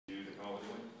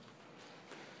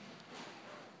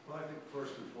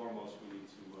first and foremost, we need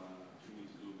to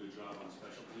do a good job on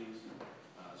special teams.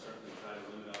 Certainly try to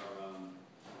limit our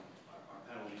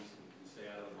penalties and stay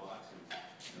out of the box, and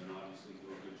then obviously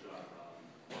do a good job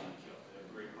on the kill. They have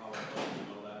a great power play, we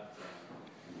know that.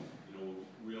 You know, we're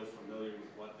real familiar with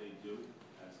what they do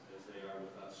as they are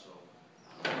with us. So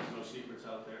there's no secrets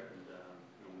out there, and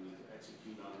you know, we need to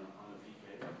execute on the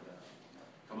PK.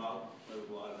 Come out, play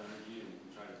with a lot of energy, and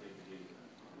try to take the game.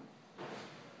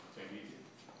 Same easy.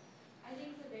 I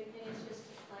think the big thing is just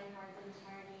to play hard the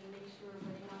entire game, make sure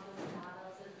we're winning all those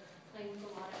battles and playing with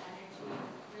a lot of energy,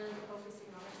 really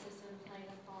focusing on our system, playing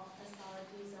a solid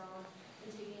D zone, and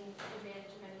taking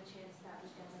advantage of any chance that we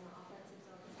get in the offensive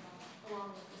zone as well,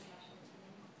 along with the special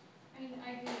team. I mean,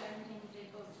 I agree with everything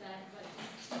they both said, but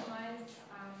just team-wise,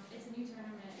 it's a new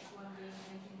tournament, it's one game,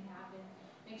 anything can happen.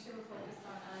 Make sure we're focused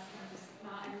on us and just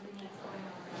not everything that's going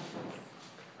on around us.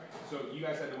 So you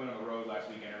guys had to win on the road last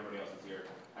weekend. Everybody else is here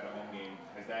at a home game.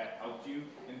 Has that helped you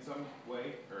in some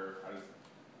way, or how does?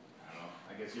 I don't know.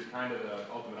 I guess you're kind of the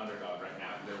ultimate underdog right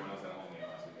now because everyone else had a home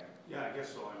game last weekend. Yeah, I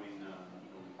guess so. I mean, you know,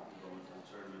 we go into the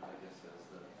tournament, I guess, as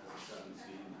the seventh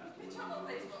seed and have to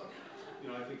win. You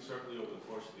know, I think certainly over the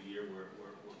course of the year we're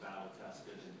battle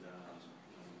tested, and you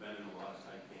know, we've been in a lot of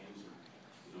tight games. And,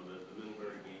 you know, the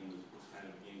Middlebury game was kind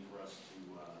of a game for us to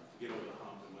get over the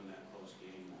hump and win that close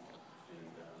game. And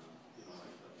you know,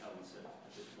 like Helen said, at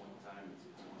this point in time, it's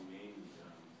one game,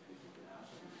 and anything can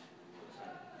happen. We're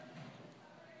excited.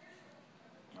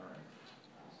 All right.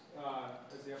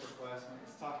 As the upperclassmen,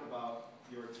 let's talk about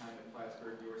your time at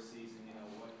Plattsburgh, your season. You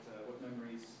know, what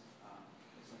memories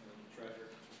is something you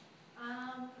treasure?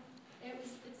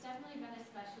 It's definitely been a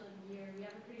special year. We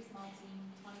have a pretty small team,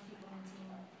 20 people on the team,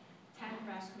 10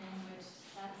 freshmen, which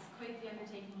that's quite the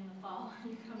undertaking in the fall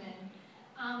when you come in.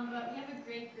 But we have a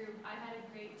great group. I've had a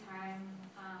great time.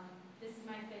 This is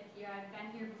my 5th year. I've been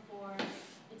here before.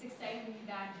 It's exciting to be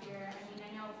back here. I mean,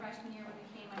 I know freshman year when we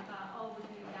came, I thought, oh, we're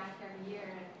going to be back every year.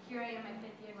 And here I am, my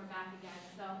 5th year, and we're back again.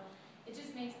 So it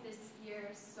just makes this year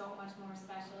so much more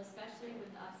special, especially with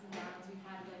the ups and downs we've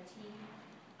had with our team.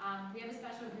 We have a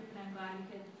special group, and I'm glad we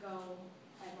could go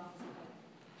as long as we could.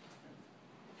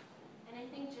 And I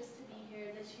think just to be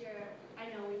here this year, I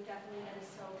know we've definitely been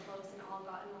so close and all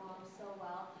gotten along so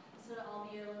well. So to all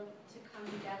be able to come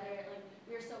together, like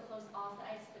we were so close off the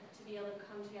ice, but to be able to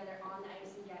come together on the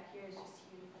ice and get here is just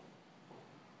huge.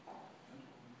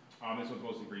 This one's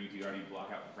mostly for you two. How do you block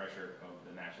out the pressure of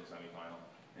the national semifinal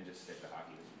and just stick to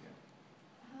hockey this weekend?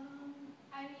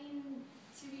 I mean,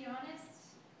 to be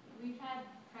honest, we've had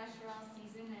pressure all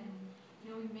season, and you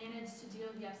know, we've managed to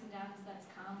deal with the ups and downs that's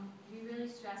come. We really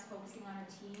stress focusing on our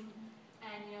team,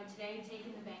 and you know, today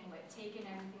taking the banquet, taking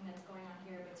everything that's going on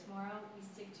here, but tomorrow we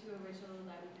stick to a ritual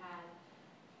that we've had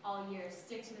all year,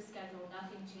 stick to the schedule,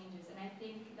 nothing changes, and I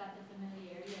think that the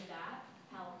familiarity of that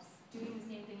helps. Doing the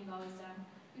same thing you've always done.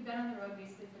 We've been on the road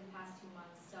basically for the past 2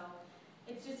 months, so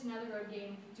it's just another road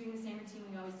game, doing the same routine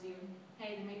we always do.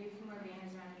 Hey, there may be a few more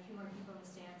banners around, a few more people in the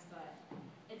stands, but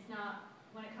it's not,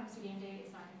 when it comes to game day,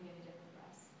 it's not going to be any different for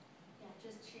us. Yeah,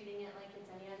 just treating it like it's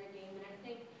any other game, and I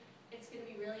think it's going to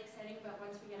be really exciting, but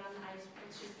once we get on the ice,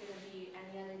 it's just going to be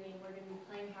any other game. We're going to be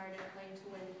playing hard and playing to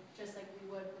win, just like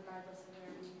we would regardless of where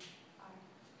we are.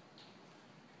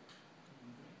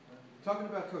 Talking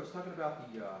about, Coach, talking about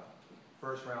the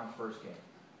first round, first game,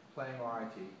 playing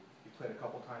RIT. You played a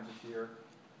couple times this year.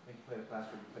 I think you played at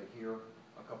Plattsburgh, you played here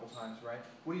a couple times, right?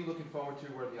 What are you looking forward to?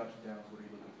 What are the ups and downs? What are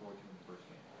you looking forward to in the first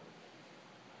game?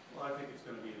 Well, I think it's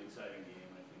going to be an exciting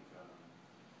game. I think,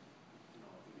 you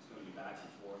know, I think it's going to be back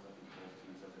and forth. I think both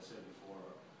teams, as I said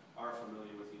before, are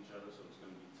familiar with each other, so it's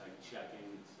going to be tight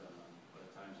checking. It's, but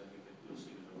at times I think that you'll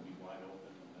see that it'll be wide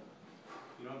open. And,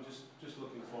 you know, I'm just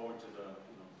looking forward to the,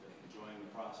 you know, to enjoying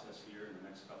the process here in the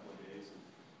next couple of days, and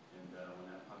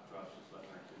when that puck drops, just letting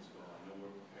our kids go. I know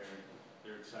we're prepared.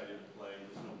 They're excited to play.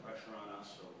 There's no pressure on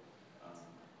us, so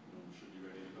you know, we should be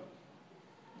ready to go.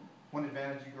 One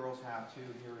advantage you girls have too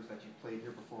here is that you've played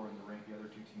here before in the rink. The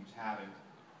other two teams haven't.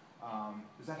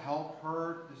 Does that help,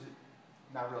 hurt? Does it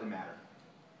not really matter?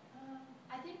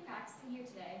 I think practicing here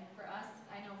today, for us,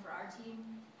 I know for our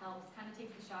team, helps. Kind of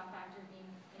takes the shock factor of being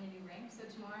in a new rink. So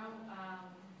tomorrow,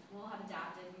 we'll have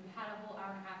adapted. We've had a whole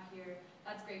hour and a half here.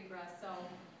 That's great for us. So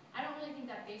I don't really think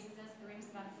that faces us. The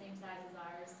rink's about the same size as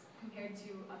ours compared to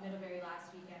a Middlebury last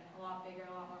weekend. A lot bigger,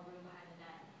 a lot more room behind the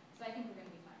net. So I think we're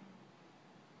going to be fine.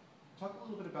 Talk a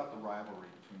little bit about the rivalry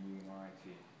between you and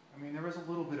RIT. I mean, there is a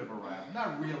little bit of a rivalry.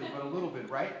 Not really, but a little bit,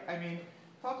 right? I mean,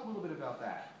 talk a little bit about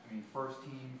that. I mean, first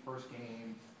team, first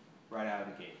game, right out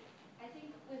of the gate. I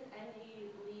think with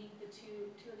any league, the two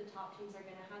of the top teams are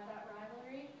going to have that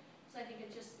rivalry. So I I think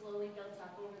it just slowly built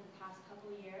up over the past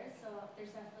couple of years. So there's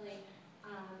definitely,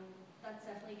 that's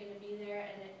definitely going to be there,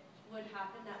 and it would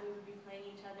happen that we would be playing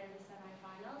each other in the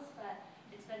semifinals, but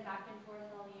it's been back and forth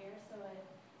all year, so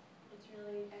it's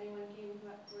really any one game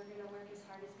we're going to work as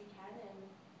hard as we can and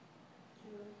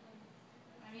see what we can.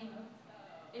 I mean,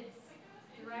 it's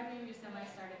the rivalry semi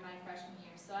started my freshman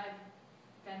year, so I've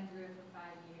been through it for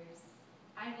 5 years.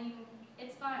 I mean,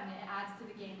 it's fun. It adds to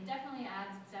the game. It definitely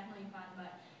adds. It's definitely fun,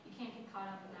 but